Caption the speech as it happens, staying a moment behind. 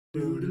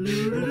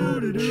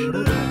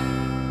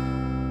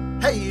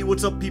Hey,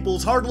 what's up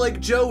peoples? Hardleg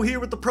Joe here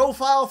with the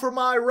profile for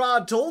my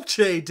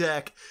RaDolche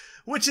deck,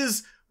 which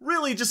is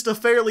really just a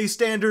fairly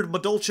standard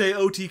Madolche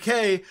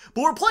OTK,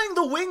 but we're playing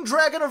the Winged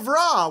Dragon of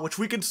Ra, which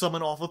we can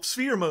summon off of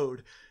Sphere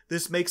Mode.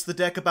 This makes the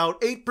deck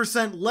about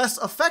 8%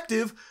 less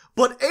effective,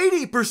 but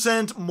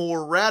 80%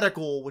 more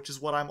radical, which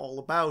is what I'm all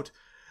about.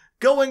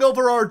 Going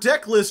over our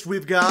deck list,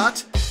 we've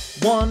got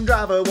 1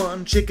 driver,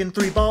 1 chicken,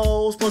 3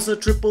 balls, plus a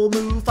triple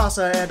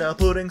Mufasa and a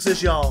pudding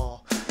sis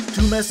y'all.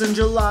 2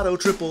 messenger gelato,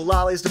 triple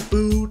lollies to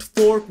boot,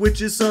 fork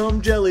witches,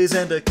 some jellies,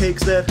 and a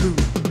cakes that hoot.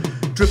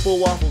 Triple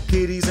waffle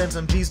kitties and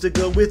some G's to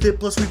go with it,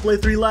 plus we play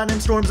 3 lightning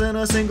storms and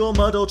a single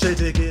Madolche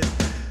ticket.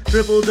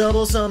 Triple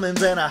double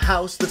summons and a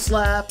house that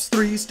slaps,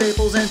 3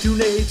 staples and 2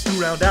 nades to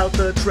round out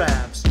the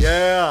traps.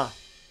 Yeah!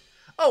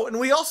 Oh,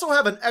 and we also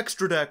have an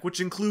extra deck, which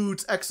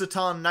includes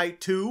Exciton Knight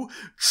 2,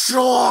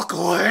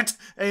 Chocolate,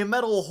 a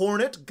Metal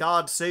Hornet,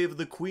 God Save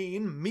the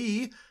Queen,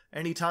 me,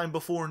 anytime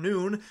before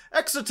noon,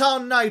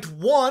 Exciton Knight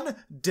 1,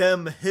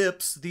 Dem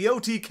Hips, the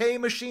OTK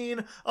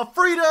Machine, a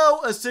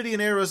Frito, a City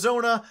in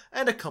Arizona,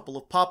 and a couple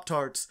of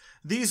Pop-Tarts.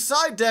 The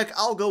side deck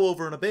I'll go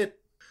over in a bit.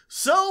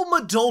 So,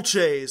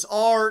 Madolches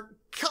are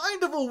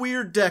kind of a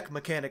weird deck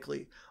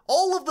mechanically.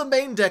 All of the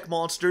main deck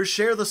monsters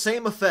share the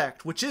same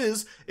effect, which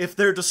is, if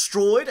they're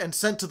destroyed and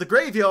sent to the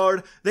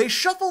graveyard, they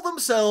shuffle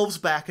themselves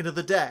back into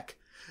the deck.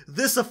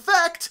 This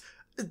effect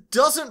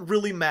doesn't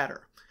really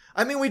matter.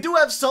 I mean, we do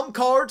have some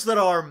cards that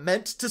are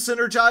meant to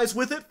synergize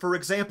with it. For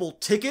example,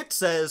 Ticket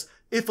says,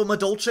 if a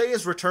Madolche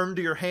is returned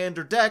to your hand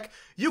or deck,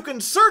 you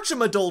can search a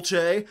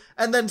Madolche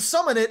and then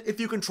summon it if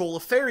you control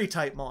a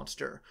fairy-type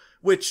monster,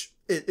 which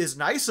is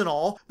nice and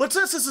all, but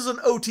since this is an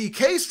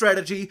OTK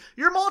strategy,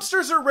 your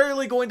monsters are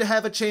rarely going to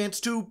have a chance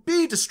to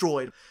be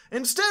destroyed.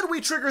 Instead, we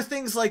trigger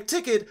things like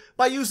Ticket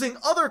by using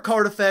other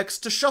card effects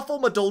to shuffle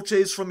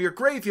Madolches from your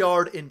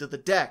graveyard into the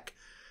deck.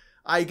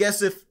 I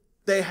guess if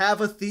they have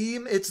a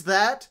theme, it's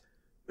that.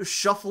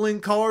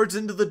 Shuffling cards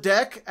into the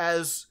deck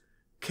as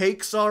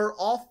cakes are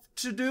off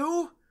to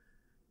do?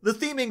 The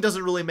theming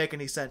doesn't really make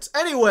any sense.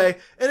 Anyway,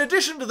 in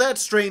addition to that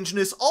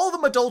strangeness, all the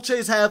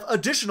Madolches have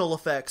additional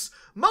effects,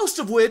 most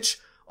of which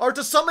are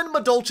to summon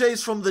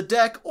Madolches from the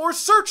deck or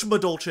search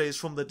Madolches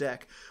from the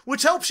deck,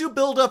 which helps you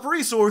build up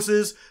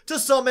resources to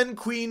summon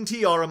Queen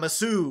Tiara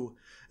Masu.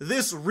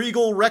 This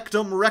Regal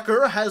Rectum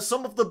Wrecker has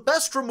some of the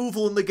best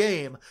removal in the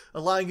game,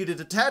 allowing you to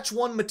detach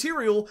 1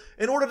 material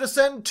in order to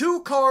send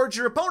 2 cards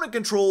your opponent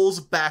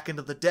controls back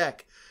into the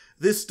deck.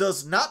 This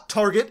does not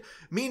target,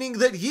 meaning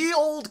that ye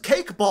old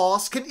cake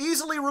boss can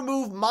easily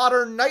remove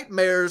modern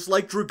nightmares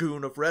like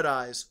Dragoon of Red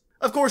Eyes.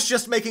 Of course,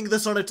 just making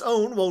this on its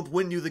own won't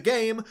win you the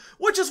game,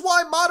 which is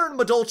why modern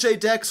Madolche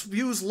decks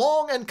use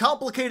long and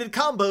complicated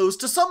combos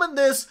to summon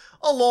this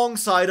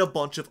alongside a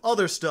bunch of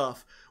other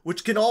stuff,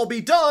 which can all be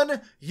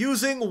done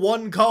using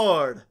 1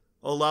 card.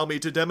 Allow me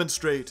to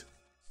demonstrate.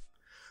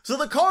 So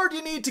the card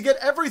you need to get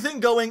everything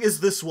going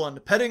is this one,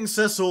 Petting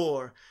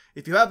Cesor.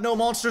 If you have no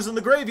monsters in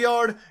the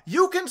graveyard,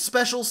 you can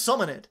special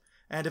summon it.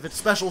 And if it's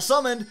special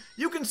summoned,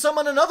 you can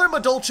summon another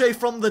Madolche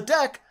from the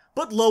deck,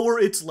 but lower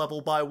its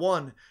level by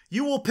 1.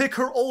 You will pick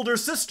her older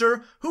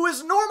sister, who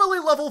is normally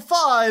level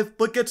 5,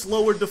 but gets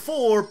lowered to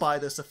 4 by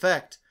this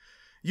effect.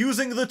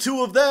 Using the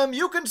 2 of them,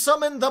 you can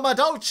summon the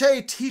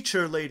Madolche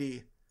Teacher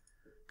Lady.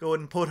 Go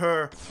ahead and put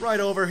her right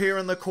over here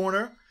in the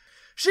corner.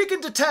 She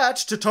can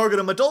detach to target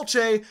a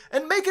Madolche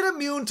and make it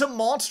immune to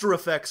monster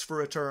effects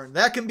for a turn.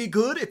 That can be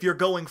good if you're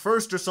going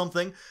first or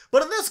something,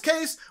 but in this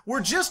case,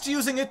 we're just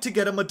using it to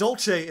get a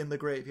Madolche in the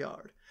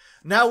graveyard.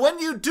 Now, when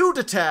you do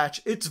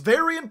detach, it's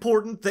very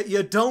important that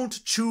you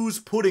don't choose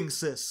Pudding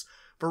Sis,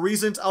 for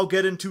reasons I'll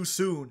get into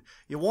soon.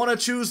 You want to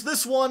choose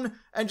this one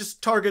and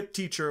just target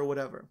Teacher or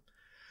whatever.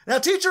 Now,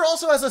 Teacher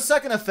also has a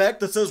second effect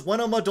that says when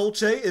a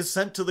Madolche is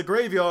sent to the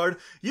graveyard,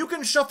 you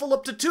can shuffle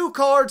up to 2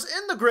 cards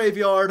in the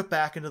graveyard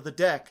back into the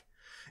deck.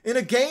 In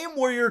a game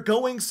where you're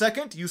going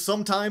second, you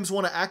sometimes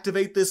want to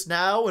activate this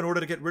now in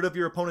order to get rid of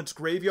your opponent's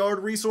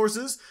graveyard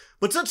resources,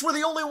 but since we're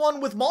the only one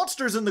with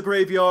monsters in the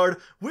graveyard,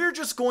 we're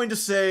just going to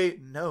say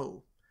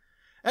no.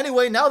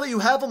 Anyway, now that you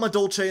have a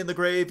Madolche in the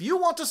grave, you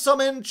want to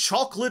summon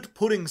Chocolate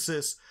Pudding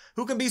Sis,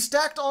 who can be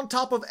stacked on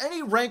top of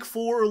any rank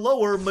 4 or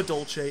lower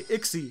Madolche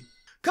Ixie.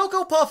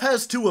 Cocoa Puff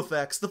has 2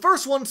 effects. The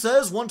first one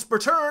says, once per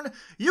turn,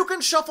 you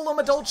can shuffle a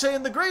Madolche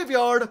in the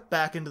graveyard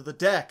back into the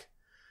deck.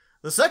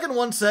 The second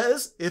one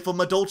says, if a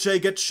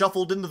Madolche gets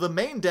shuffled into the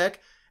main deck,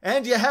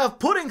 and you have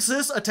Pudding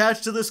Sis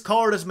attached to this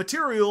card as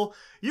material,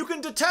 you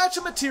can detach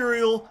a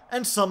material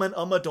and summon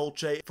a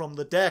Madolche from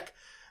the deck.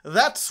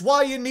 That's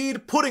why you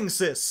need Pudding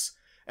Sis.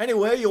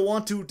 Anyway, you'll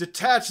want to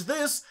detach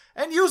this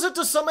and use it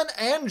to summon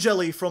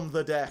Angeli from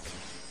the deck.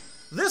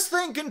 This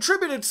thing can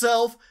tribute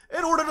itself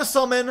in order to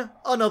summon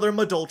another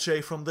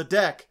Madolche from the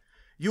deck.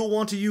 You'll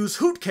want to use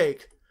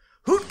Hootcake.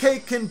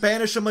 Hootcake can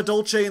banish a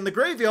Madolche in the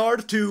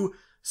graveyard to,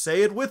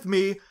 say it with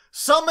me,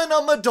 summon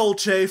a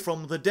Madolche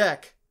from the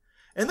deck.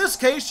 In this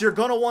case, you're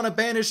gonna want to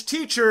banish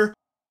Teacher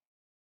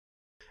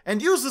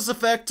and use this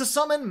effect to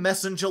summon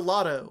Messenger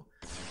Gelato.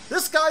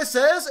 This guy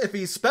says if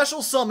he's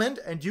special summoned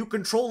and you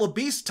control a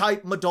beast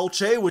type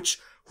Madolche, which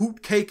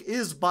Hootcake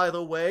is by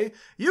the way,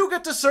 you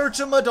get to search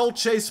a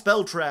Madolche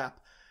spell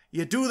trap.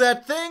 You do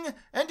that thing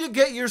and you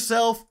get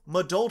yourself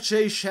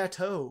Madolche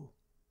Chateau.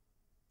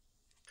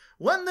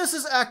 When this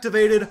is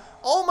activated,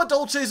 all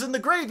Madolches in the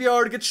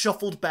graveyard get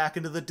shuffled back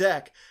into the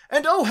deck.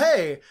 And oh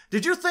hey,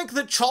 did you think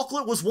that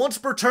chocolate was once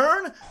per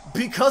turn?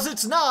 Because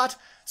it's not!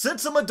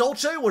 Since a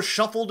Madolche was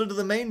shuffled into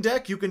the main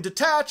deck, you can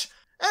detach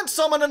and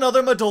summon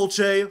another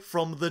Madolche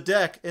from the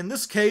deck. In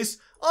this case,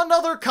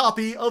 another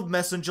copy of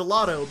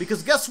Messengelato,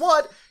 because guess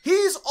what?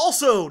 He's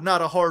also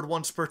not a hard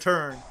once per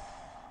turn.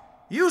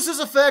 Use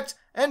his effect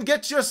and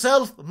get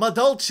yourself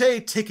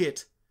Madolche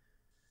Ticket.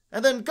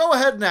 And then go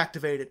ahead and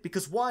activate it,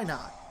 because why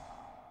not?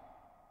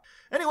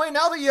 Anyway,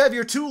 now that you have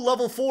your 2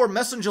 level 4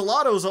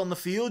 Messengelatos on the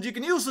field, you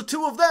can use the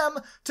 2 of them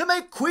to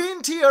make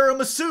Queen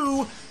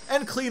Tiramisu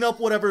and clean up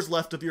whatever's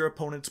left of your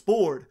opponent's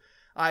board.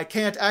 I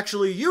can't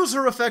actually use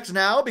her effect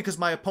now because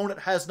my opponent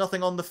has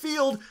nothing on the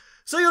field,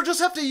 so you'll just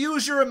have to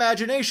use your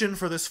imagination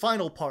for this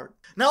final part.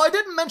 Now, I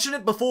didn't mention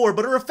it before,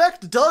 but her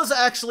effect does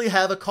actually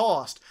have a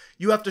cost.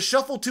 You have to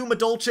shuffle 2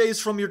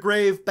 Madolches from your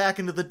grave back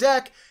into the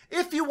deck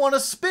if you want to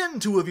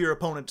spin 2 of your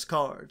opponent's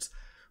cards.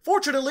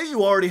 Fortunately,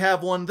 you already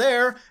have one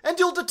there, and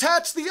you'll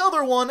detach the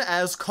other one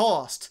as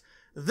cost.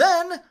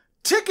 Then,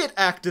 Ticket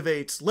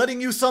activates,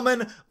 letting you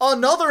summon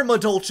another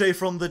Madolche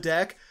from the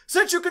deck,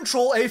 since you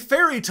control a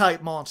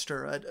Fairy-type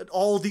monster.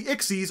 All the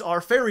Ixies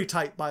are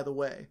Fairy-type, by the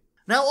way.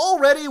 Now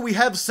already we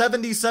have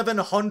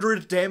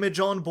 7,700 damage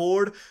on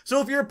board,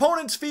 so if your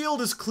opponent's field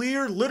is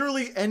clear,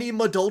 literally any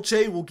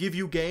Madolche will give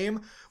you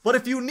game. But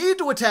if you need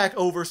to attack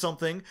over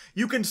something,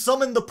 you can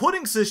summon the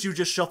Pudding Sis you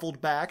just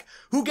shuffled back,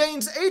 who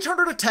gains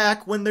 800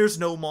 attack when there's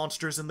no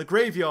monsters in the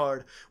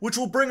graveyard, which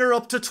will bring her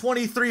up to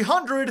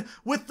 2,300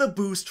 with the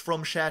boost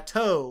from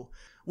Chateau.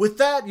 With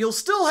that, you'll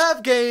still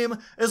have game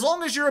as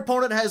long as your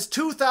opponent has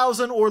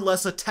 2,000 or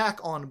less attack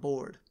on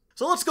board.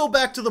 So let's go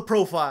back to the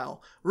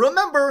profile.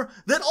 Remember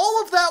that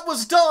all of that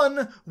was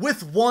done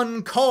with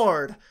 1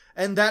 card,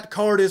 and that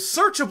card is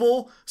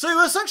searchable, so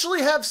you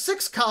essentially have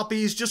 6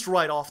 copies just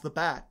right off the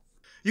bat.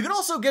 You can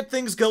also get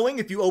things going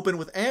if you open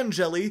with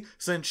Angeli,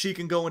 since she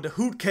can go into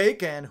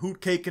Hootcake, and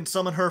Hootcake can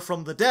summon her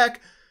from the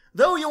deck,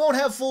 though you won't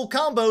have full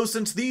combos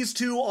since these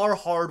 2 are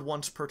hard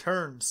once per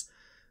turns.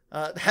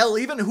 Hell,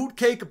 even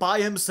Hootcake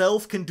by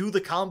himself can do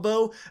the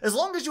combo, as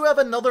long as you have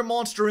another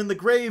monster in the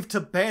grave to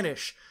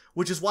banish,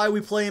 which is why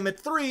we play him at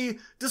 3,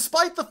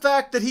 despite the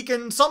fact that he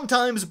can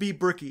sometimes be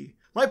bricky.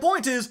 My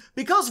point is,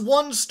 because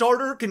 1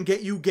 starter can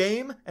get you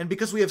game, and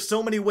because we have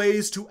so many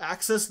ways to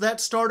access that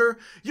starter,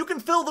 you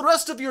can fill the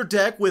rest of your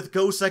deck with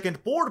Go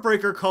Second Board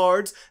Breaker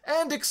cards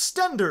and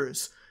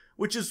extenders,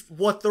 which is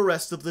what the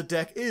rest of the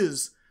deck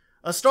is.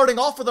 Starting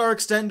off with our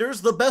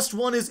extenders, the best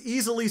one is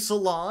easily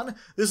Salon.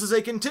 This is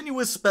a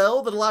continuous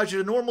spell that allows you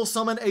to normal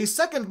summon a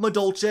second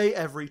Madolche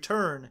every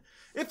turn.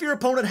 If your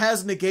opponent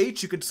has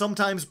negates, you can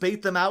sometimes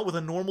bait them out with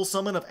a normal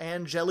summon of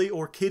Angeli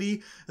or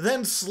Kitty,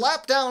 then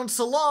slap down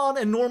Salon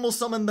and normal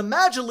summon the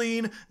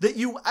Mageline that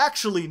you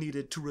actually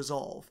needed to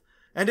resolve.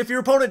 And if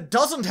your opponent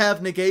doesn't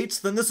have negates,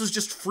 then this is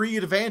just free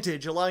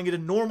advantage, allowing you to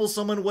normal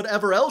summon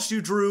whatever else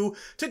you drew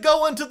to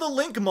go into the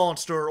Link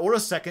monster or a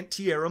second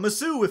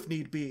Tiramisu if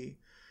need be.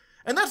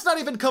 And that's not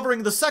even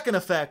covering the second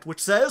effect,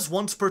 which says,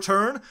 once per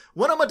turn,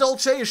 when a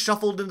Madolche is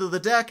shuffled into the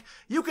deck,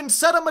 you can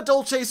set a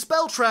Madolche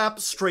spell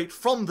trap straight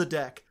from the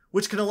deck,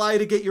 which can allow you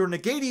to get your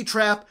Negati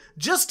trap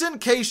just in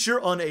case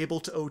you're unable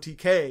to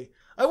OTK.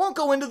 I won't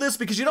go into this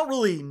because you don't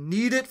really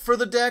need it for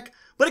the deck,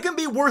 but it can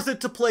be worth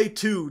it to play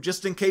 2,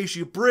 just in case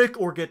you brick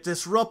or get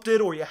disrupted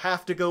or you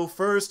have to go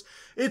first.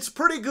 It's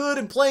pretty good,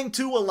 and playing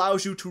 2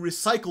 allows you to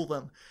recycle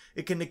them.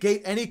 It can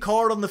negate any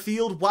card on the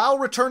field while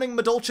returning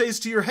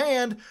Madolches to your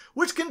hand,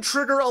 which can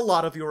trigger a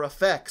lot of your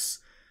effects.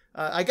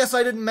 I guess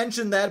I didn't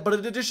mention that, but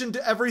in addition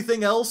to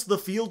everything else, the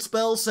field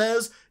spell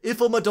says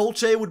if a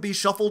Madolche would be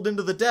shuffled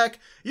into the deck,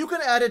 you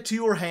can add it to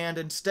your hand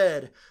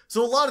instead.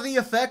 So a lot of the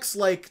effects,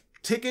 like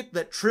Ticket,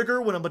 that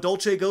trigger when a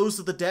Madolche goes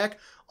to the deck,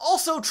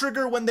 also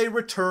trigger when they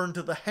return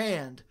to the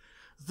hand.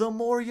 The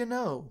more you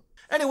know.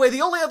 Anyway,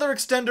 the only other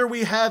extender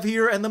we have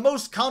here, and the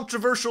most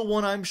controversial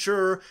one I'm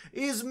sure,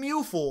 is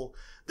Mewful.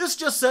 This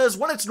just says,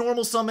 when it's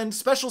normal summoned,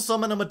 special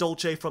summon a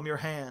Madolche from your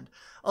hand.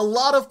 A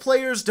lot of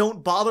players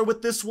don't bother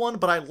with this one,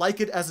 but I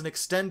like it as an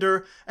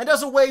extender, and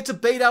as a way to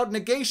bait out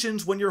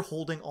negations when you're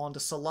holding on to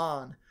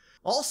Salon.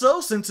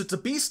 Also, since it's a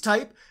beast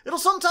type, it'll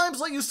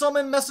sometimes let you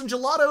summon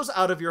Messengelatos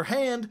out of your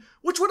hand,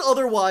 which would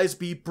otherwise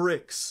be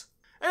bricks.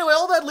 Anyway,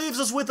 all that leaves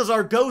us with is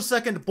our Go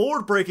Second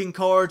Board Breaking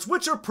cards,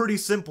 which are pretty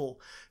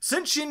simple.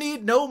 Since you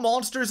need no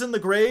monsters in the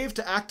grave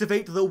to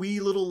activate the wee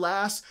little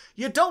lass,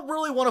 you don't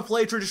really want to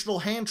play traditional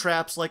hand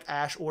traps like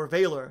Ash or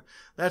Valor.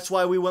 That's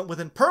why we went with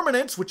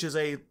Impermanence, which is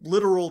a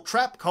literal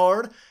trap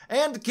card,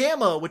 and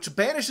Gamma, which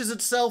banishes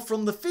itself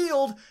from the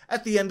field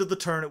at the end of the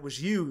turn it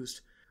was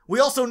used. We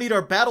also need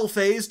our battle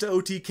phase to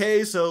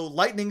OTK, so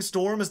Lightning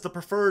Storm is the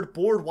preferred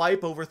board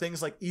wipe over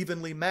things like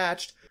Evenly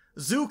Matched.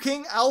 Zoo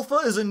King Alpha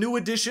is a new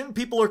addition.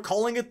 People are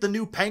calling it the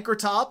new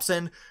Pankratops,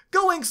 and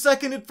going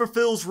second, it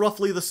fulfills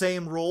roughly the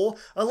same role,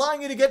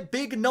 allowing you to get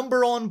big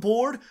number on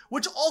board,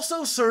 which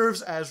also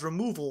serves as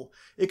removal.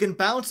 It can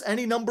bounce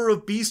any number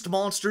of beast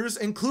monsters,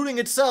 including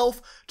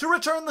itself, to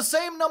return the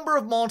same number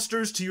of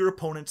monsters to your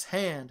opponent's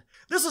hand.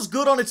 This is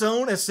good on its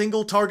own as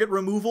single target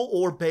removal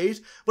or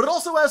bait, but it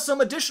also has some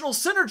additional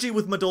synergy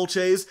with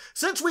Madolches,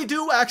 since we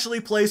do actually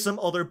play some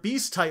other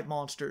beast type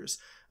monsters.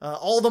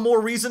 All the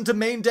more reason to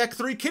main deck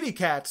 3 Kitty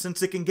Cats,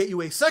 since it can get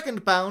you a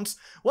second bounce,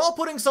 while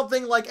putting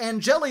something like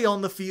Angeli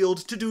on the field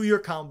to do your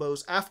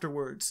combos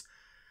afterwards.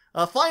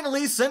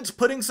 Finally, since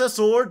Pudding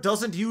Sessor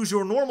doesn't use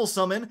your normal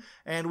summon,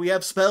 and we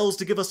have spells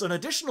to give us an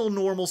additional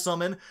normal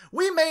summon,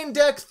 we main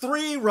deck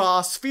 3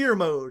 Ra Sphere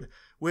Mode,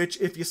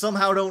 which, if you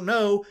somehow don't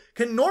know,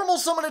 can normal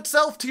summon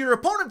itself to your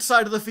opponent's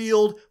side of the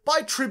field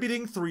by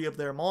tributing 3 of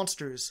their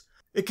monsters.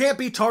 It can't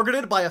be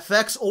targeted by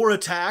effects or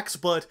attacks,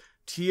 but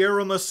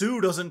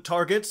Tiramisu doesn't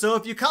target, so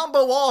if you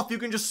combo off, you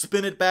can just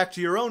spin it back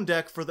to your own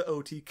deck for the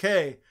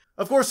OTK.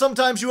 Of course,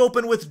 sometimes you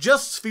open with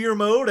just Sphere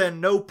Mode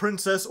and no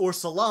Princess or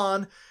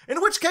Salon,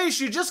 in which case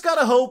you just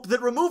gotta hope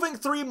that removing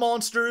 3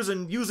 monsters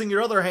and using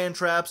your other hand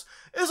traps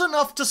is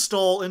enough to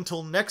stall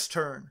until next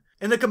turn.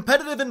 In a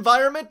competitive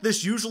environment,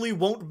 this usually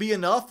won't be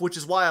enough, which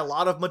is why a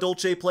lot of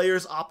Madolche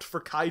players opt for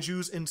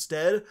Kaijus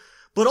instead.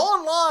 But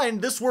online,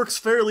 this works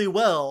fairly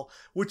well,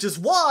 which is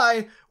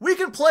why we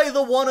can play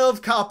the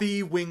one-of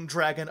copy Winged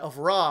Dragon of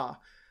Ra.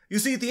 You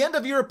see, at the end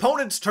of your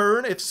opponent's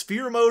turn, if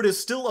Sphere Mode is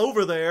still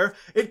over there,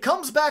 it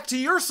comes back to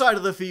your side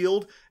of the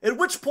field, at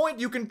which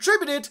point you can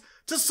tribute it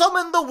to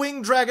summon the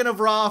Winged Dragon of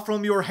Ra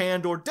from your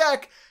hand or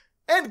deck,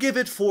 and give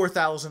it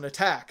 4,000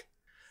 attack.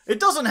 It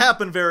doesn't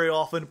happen very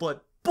often,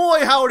 but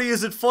boy howdy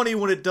is it funny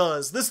when it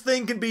does. This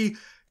thing can be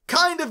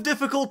kind of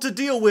difficult to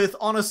deal with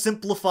on a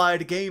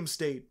simplified game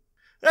state.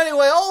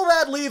 Anyway, all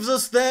that leaves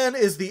us then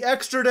is the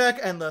extra deck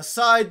and the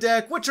side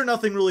deck, which are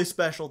nothing really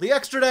special. The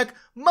extra deck,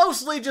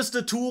 mostly just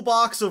a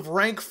toolbox of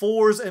rank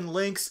 4s and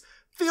links.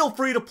 Feel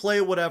free to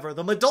play whatever.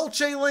 The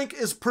Madolche link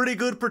is pretty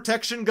good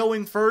protection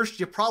going first.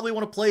 You probably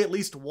want to play at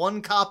least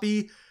 1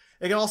 copy.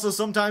 It can also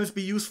sometimes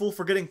be useful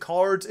for getting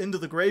cards into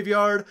the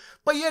graveyard,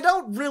 but you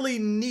don't really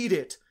need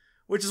it,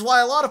 which is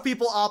why a lot of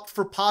people opt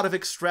for Pot of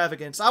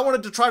Extravagance. I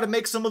wanted to try to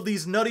make some of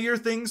these nuttier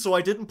things, so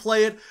I didn't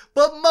play it,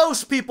 but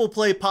most people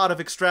play Pot of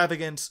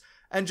Extravagance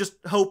and just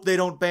hope they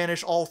don't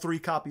banish all 3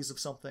 copies of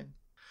something.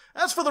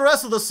 As for the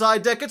rest of the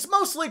side deck, it's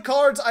mostly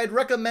cards I'd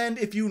recommend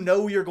if you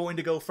know you're going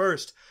to go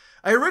first.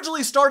 I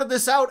originally started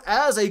this out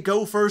as a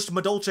go first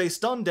Madolche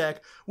stun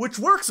deck, which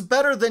works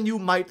better than you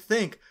might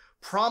think.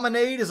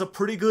 Promenade is a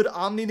pretty good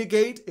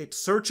Omni-Negate,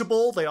 it's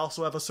searchable, they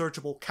also have a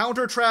searchable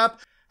counter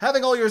trap.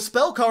 Having all your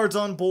spell cards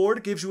on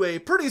board gives you a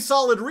pretty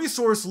solid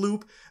resource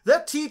loop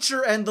that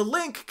Teacher and the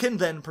Link can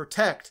then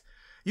protect.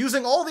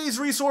 Using all these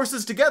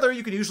resources together,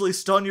 you can usually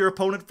stun your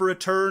opponent for a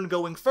turn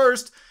going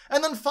first,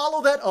 and then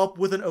follow that up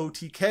with an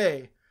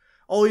OTK.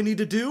 All you need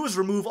to do is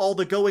remove all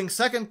the going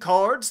second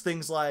cards,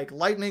 things like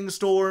Lightning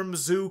Storm,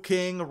 Zoo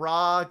King,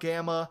 Ra,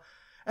 Gamma,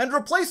 and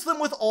replace them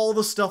with all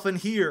the stuff in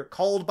here,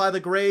 Called by the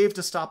Grave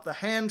to stop the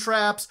hand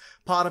traps,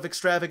 Pot of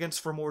Extravagance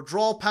for more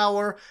draw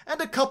power, and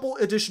a couple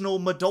additional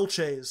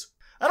Madolches.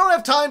 I don't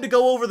have time to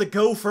go over the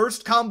go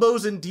first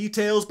combos in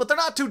details, but they're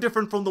not too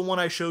different from the one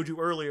I showed you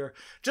earlier.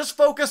 Just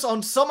focus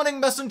on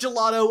summoning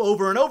Messengelato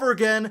over and over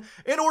again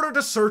in order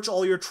to search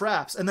all your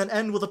traps, and then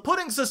end with a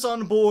Pudding Sis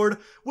on board,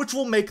 which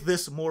will make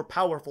this more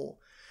powerful.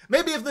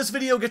 Maybe if this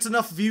video gets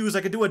enough views,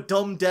 I could do a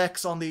dumb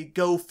dex on the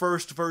go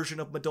first version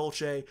of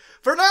Madolche.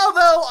 For now,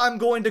 though, I'm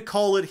going to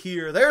call it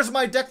here. There's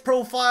my deck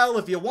profile.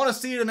 If you want to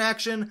see it in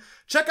action,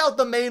 check out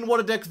the main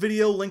What a Deck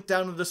video linked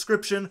down in the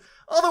description.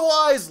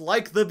 Otherwise,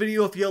 like the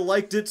video if you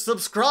liked it,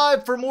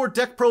 subscribe for more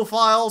deck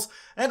profiles,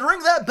 and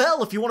ring that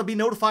bell if you want to be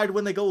notified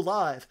when they go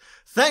live.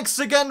 Thanks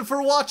again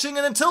for watching,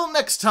 and until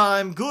next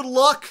time, good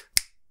luck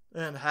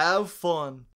and have fun.